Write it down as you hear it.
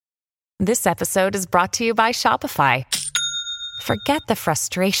This episode is brought to you by Shopify. Forget the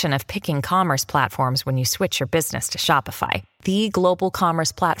frustration of picking commerce platforms when you switch your business to Shopify, the global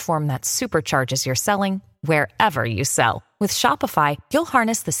commerce platform that supercharges your selling wherever you sell. With Shopify, you'll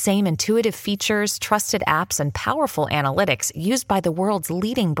harness the same intuitive features, trusted apps, and powerful analytics used by the world's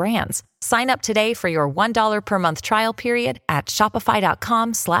leading brands. Sign up today for your $1 per month trial period at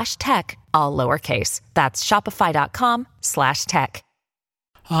shopify.com/tech, all lowercase. That's shopify.com/tech.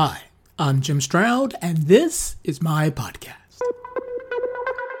 Hi, I'm Jim Stroud, and this is my podcast.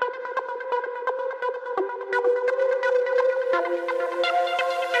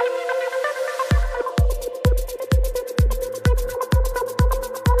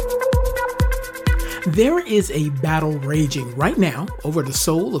 There is a battle raging right now over the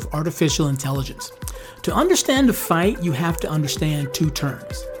soul of artificial intelligence. To understand the fight, you have to understand two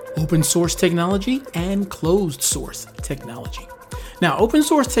terms: open source technology and closed source technology. Now, open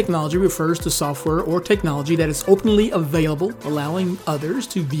source technology refers to software or technology that is openly available, allowing others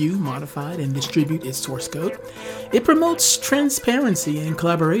to view, modify, and distribute its source code. It promotes transparency and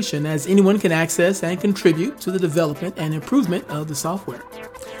collaboration, as anyone can access and contribute to the development and improvement of the software.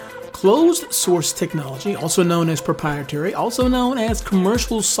 Closed source technology, also known as proprietary, also known as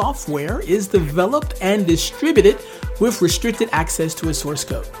commercial software, is developed and distributed with restricted access to its source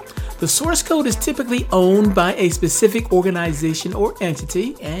code. The source code is typically owned by a specific organization or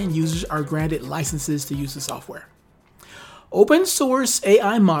entity, and users are granted licenses to use the software. Open source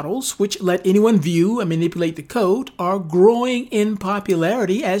AI models, which let anyone view and manipulate the code, are growing in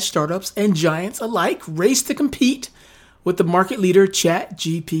popularity as startups and giants alike race to compete with the market leader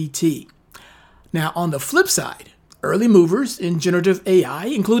ChatGPT. Now, on the flip side, early movers in generative AI,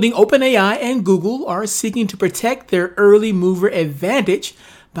 including OpenAI and Google, are seeking to protect their early mover advantage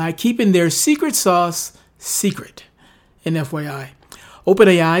by keeping their secret sauce secret. And FYI,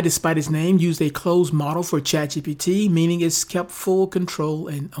 OpenAI, despite its name, used a closed model for ChatGPT, meaning it's kept full control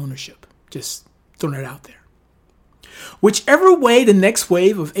and ownership. Just throwing it out there. Whichever way the next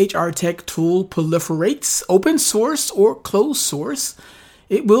wave of HR tech tool proliferates, open source or closed source,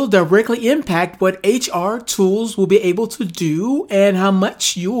 it will directly impact what HR tools will be able to do and how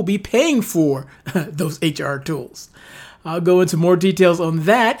much you will be paying for those HR tools. I'll go into more details on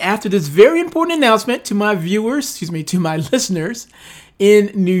that after this very important announcement to my listeners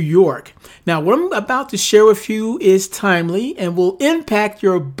in New York. Now, what I'm about to share with you is timely and will impact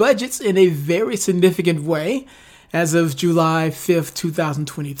your budgets in a very significant way as of July 5th,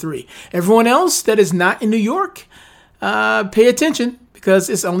 2023. Everyone else that is not in New York, pay attention, because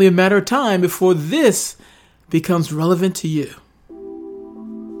it's only a matter of time before this becomes relevant to you.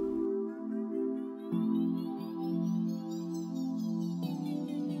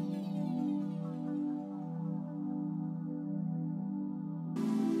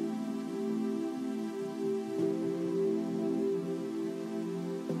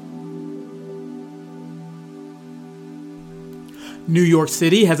 New York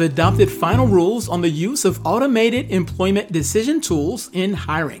City has adopted final rules on the use of automated employment decision tools in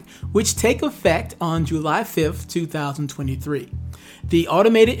hiring, which take effect on July 5th, 2023. The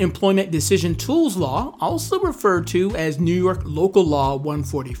Automated Employment Decision Tools Law, also referred to as New York Local Law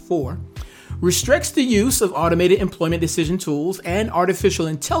 144, restricts the use of automated employment decision tools and artificial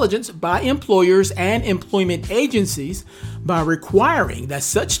intelligence by employers and employment agencies by requiring that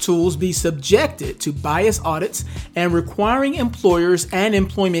such tools be subjected to bias audits and requiring employers and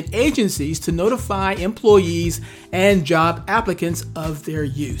employment agencies to notify employees and job applicants of their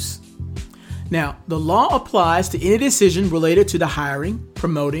use. Now, the law applies to any decision related to the hiring,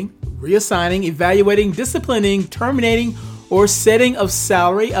 promoting, reassigning, evaluating, disciplining, terminating, or setting of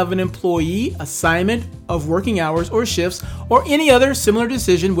salary of an employee, assignment of working hours or shifts, or any other similar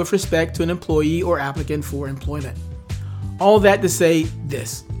decision with respect to an employee or applicant for employment. All that to say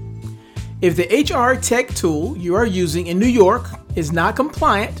this: if the HR tech tool you are using in New York is not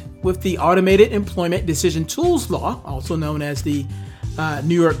compliant with the Automated Employment Decision Tools Law, also known as the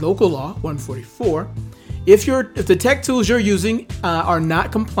New York Local Law 144, if the tech tools you're using are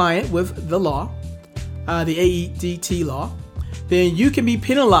not compliant with the law, the AEDT law, then you can be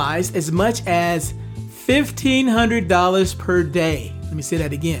penalized as much as $1,500 per day. Let me say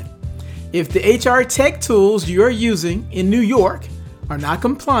that again. If the HR tech tools you are using in New York are not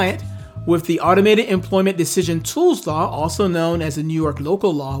compliant with the Automated Employment Decision Tools Law, also known as the New York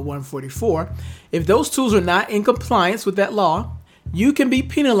Local Law 144, if those tools are not in compliance with that law, you can be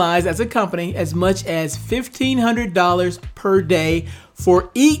penalized as a company as much as $1,500 per day for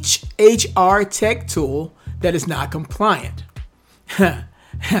each HR tech tool that is not compliant.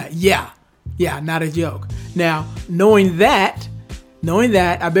 Yeah, not a joke. Now, knowing that, knowing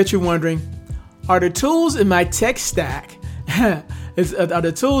that, I bet you're wondering, are the tools in my tech stack, are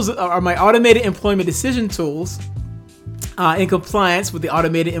my automated employment decision tools in compliance with the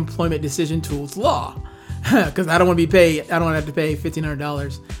automated employment decision tools law? Because I don't want to have to pay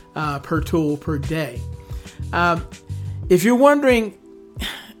 $1,500 per tool per day. If you're wondering,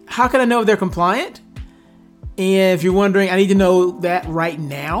 how can I know if they're compliant? And if you're wondering, I need to know that right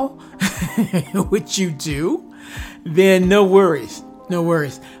now, which you do, then no worries.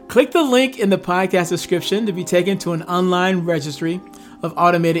 Click the link in the podcast description to be taken to an online registry of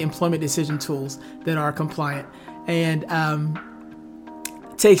automated employment decision tools that are compliant. And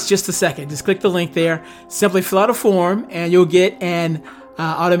it takes just a second. Just click the link there. Simply fill out a form, and you'll get an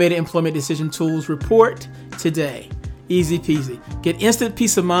automated employment decision tools report today. Easy peasy. Get instant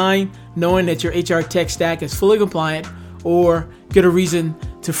peace of mind knowing that your HR tech stack is fully compliant, or get a reason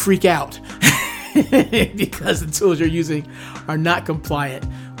to freak out because the tools you're using are not compliant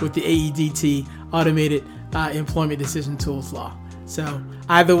with the AEDT automated employment decision tools law. So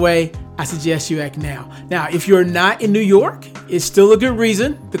either way, I suggest you act now. Now, if you're not in New York, it's still a good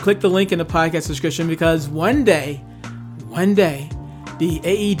reason to click the link in the podcast description, because one day, the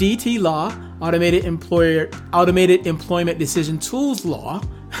AEDT law, automated employment decision tools law,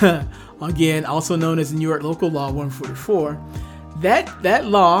 again, also known as New York Local Law 144, that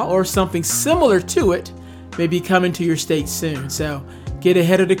law or something similar to it may be coming to your state soon. So get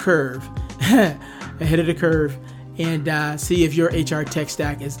ahead of the curve, and see if your HR tech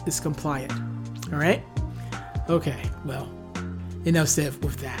stack is compliant. All right? Okay, well, enough said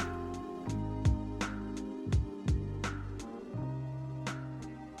with that.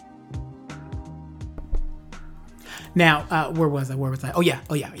 Now, where was I? Oh yeah.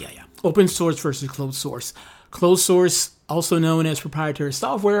 Open source versus closed source. Closed source, also known as proprietary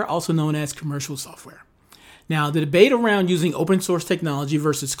software, also known as commercial software. Now, the debate around using open source technology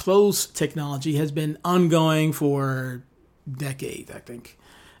versus closed technology has been ongoing for decades, I think.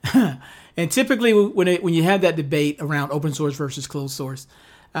 And typically, when you have that debate around open source versus closed source,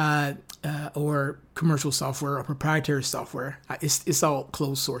 or commercial software or proprietary software, it's all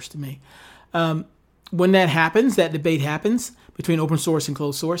closed source to me. When that debate happens between open source and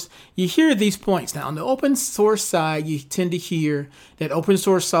closed source, you hear these points. Now, on the open source side, you tend to hear that open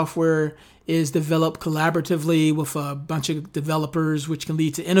source software is developed collaboratively with a bunch of developers, which can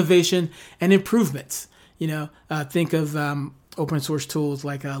lead to innovation and improvements. Think of open source tools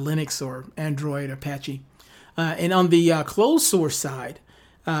like Linux or Android or Apache. And on the closed source side,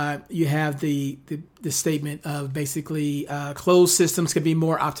 you have the statement of basically closed systems can be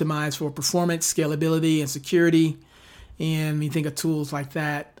more optimized for performance, scalability, and security. And when you think of tools like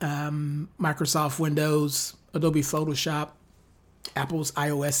that, Microsoft Windows, Adobe Photoshop, Apple's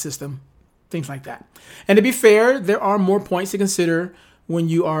iOS system, things like that. And to be fair, there are more points to consider when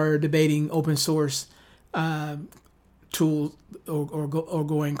you are debating open source tools or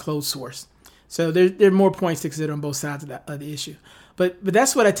going closed source. So there are more points to consider on both sides of the issue. But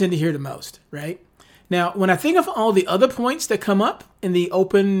that's what I tend to hear the most, right? Now, when I think of all the other points that come up in the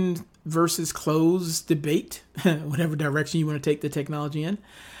open versus closed debate, whatever direction you want to take the technology in,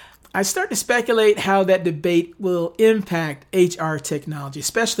 I start to speculate how that debate will impact HR technology,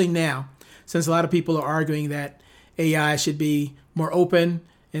 especially now, since a lot of people are arguing that AI should be more open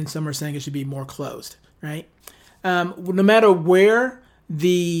and some are saying it should be more closed, right? No matter where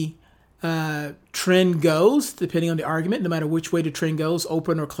the trend goes, depending on the argument, no matter which way the trend goes,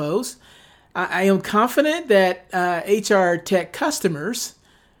 open or closed, I am confident that HR tech customers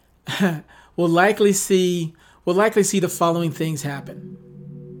will likely see the following things happen.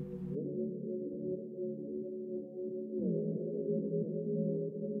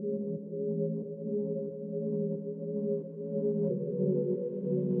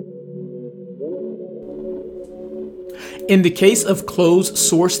 In the case of closed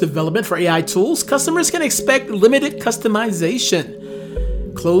source development for AI tools, customers can expect limited customization.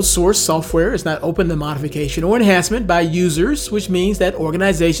 Closed source software is not open to modification or enhancement by users, which means that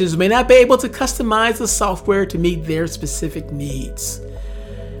organizations may not be able to customize the software to meet their specific needs.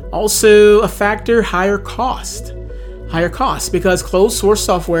 Also, a factor, higher cost. Higher cost, because closed source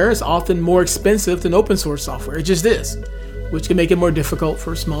software is often more expensive than open source software. It just is, which can make it more difficult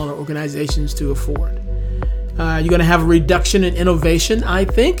for smaller organizations to afford. You're going to have a reduction in innovation, I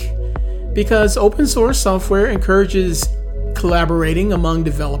think, because open source software encourages collaborating among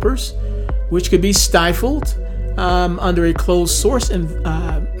developers, which could be stifled under a closed source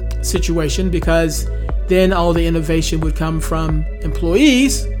situation, because then all the innovation would come from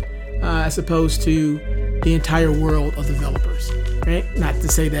employees as opposed to the entire world of developers, right? Not to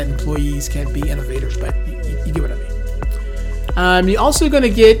say that employees can't be innovators, but you get what I mean. You're also going to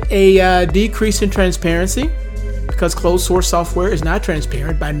get a decrease in transparency because closed source software is not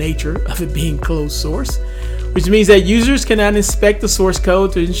transparent by nature of it being closed source, which means that users cannot inspect the source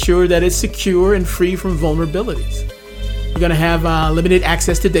code to ensure that it's secure and free from vulnerabilities. You're going to have limited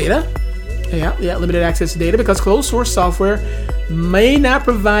access to data. Limited access to data because closed source software may not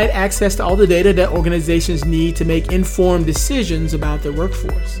provide access to all the data that organizations need to make informed decisions about their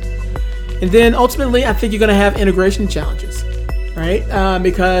workforce. And then ultimately, I think you're going to have integration challenges, right?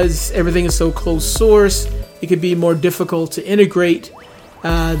 Because everything is so closed source, it could be more difficult to integrate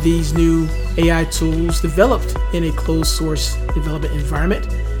these new AI tools developed in a closed source development environment.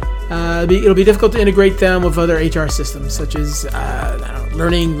 It'll be difficult to integrate them with other HR systems, such as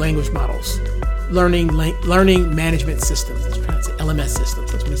learning language models, learning management systems. That's what I'm trying to say, LMS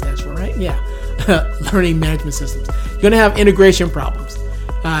systems. That's what it stands for, right? Yeah, learning management systems. You're going to have integration problems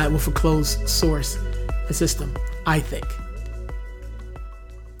with a closed source system, I think.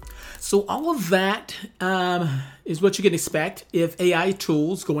 So all of that is what you can expect if AI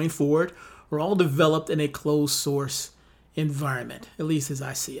tools going forward are all developed in a closed source environment, at least as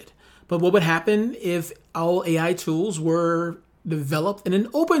I see it. But what would happen if all AI tools were developed in an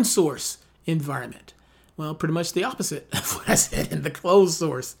open source environment? Well, pretty much the opposite of what I said in the closed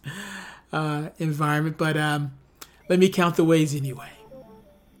source environment. But let me count the ways anyway.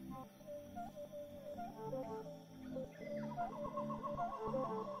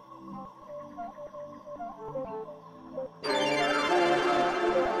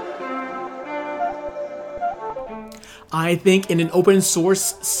 I think in an open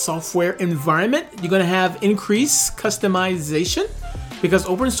source software environment, you're going to have increased customization because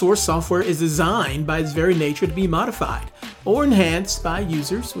open source software is designed by its very nature to be modified or enhanced by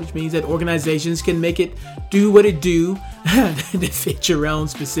users, which means that organizations can make it do what it do to fit your own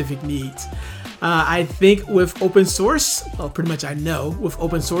specific needs. I think with open source, pretty much I know, with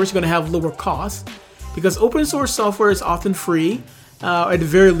open source, you're going to have lower costs because open source software is often free. Or at the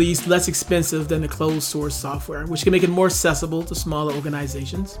very least, less expensive than the closed source software, which can make it more accessible to smaller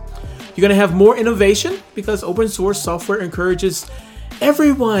organizations. You're going to have more innovation because open source software encourages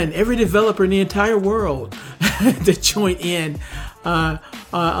everyone, every developer in the entire world to join in on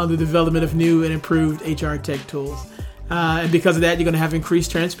the development of new and improved HR tech tools. And because of that, you're going to have increased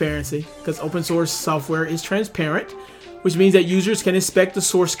transparency because open source software is transparent, which means that users can inspect the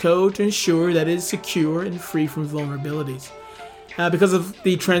source code to ensure that it is secure and free from vulnerabilities. Because of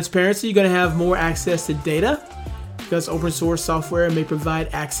the transparency, you're going to have more access to data because open source software may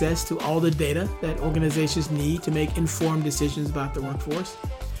provide access to all the data that organizations need to make informed decisions about their workforce.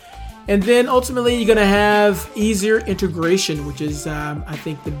 And then ultimately, you're going to have easier integration, which is, I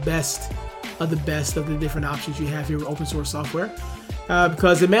think, the best of the different options you have here with open source software.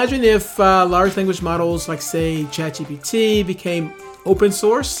 Because imagine if large language models like, say, ChatGPT became open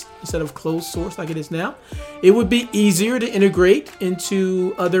source instead of closed source like it is now. It would be easier to integrate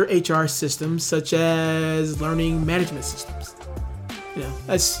into other HR systems such as learning management systems. You know,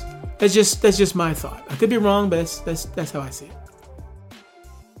 that's just my thought. I could be wrong, but that's how I see it.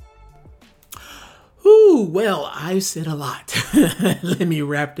 Ooh, well, I've said a lot. Let me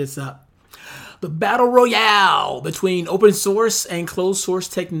wrap this up. The battle royale between open source and closed source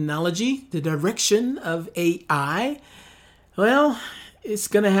technology, the direction of AI. Well, it's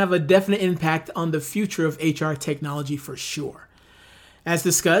going to have a definite impact on the future of HR technology for sure. As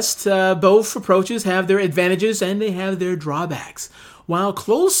discussed, both approaches have their advantages and they have their drawbacks. While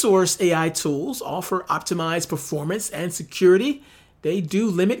closed source AI tools offer optimized performance and security, they do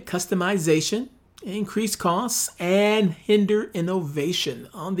limit customization, increase costs, and hinder innovation.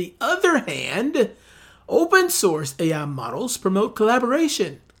 On the other hand, open source AI models promote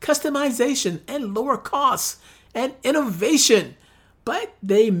collaboration, customization, and lower costs and innovation, but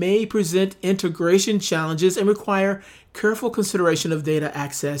they may present integration challenges and require careful consideration of data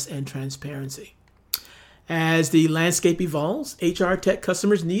access and transparency. As the landscape evolves, HR tech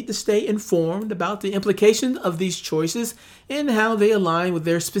customers need to stay informed about the implications of these choices and how they align with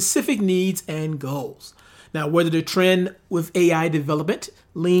their specific needs and goals. Now, whether the trend with AI development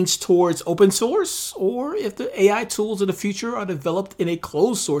leans towards open source or if the AI tools of the future are developed in a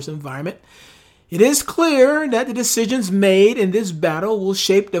closed source environment, it is clear that the decisions made in this battle will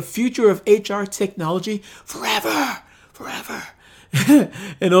shape the future of HR technology forever,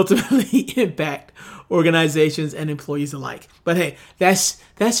 and ultimately impact organizations and employees alike. But hey, that's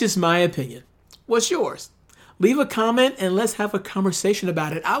just my opinion. What's yours? Leave a comment and let's have a conversation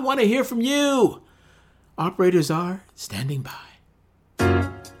about it. I want to hear from you. Operators are standing by.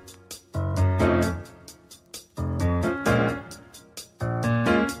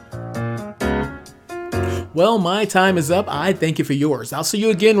 Well, my time is up. I thank you for yours. I'll see you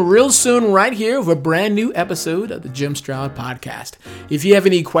again real soon right here with a brand new episode of the Jim Stroud Podcast. If you have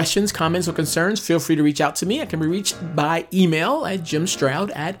any questions, comments, or concerns, feel free to reach out to me. I can be reached by email at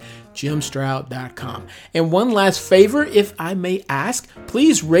jimstroud@jimstroud.com. And one last favor, if I may ask,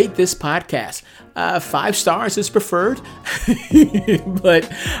 please rate this podcast. 5 stars is preferred, but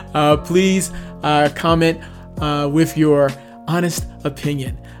please comment with your honest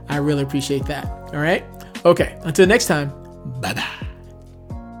opinion. I really appreciate that. All right? Okay, until next time, bye-bye.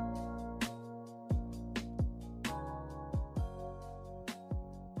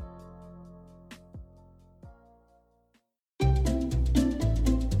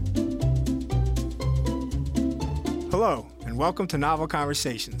 Hello, and welcome to Novel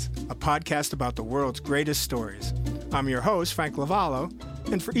Conversations, a podcast about the world's greatest stories. I'm your host, Frank Lavallo,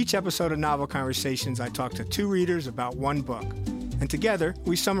 and for each episode of Novel Conversations, I talk to 2 readers about one book. And together,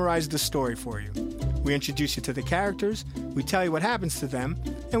 we summarize the story for you. We introduce you to the characters, we tell you what happens to them,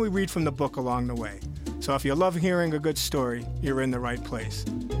 and we read from the book along the way. So if you love hearing a good story, you're in the right place.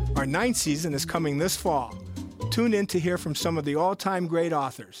 Our 9th season is coming this fall. Tune in to hear from some of the all-time great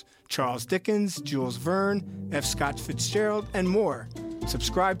authors, Charles Dickens, Jules Verne, F. Scott Fitzgerald, and more.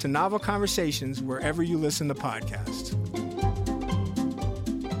 Subscribe to Novel Conversations wherever you listen to podcasts.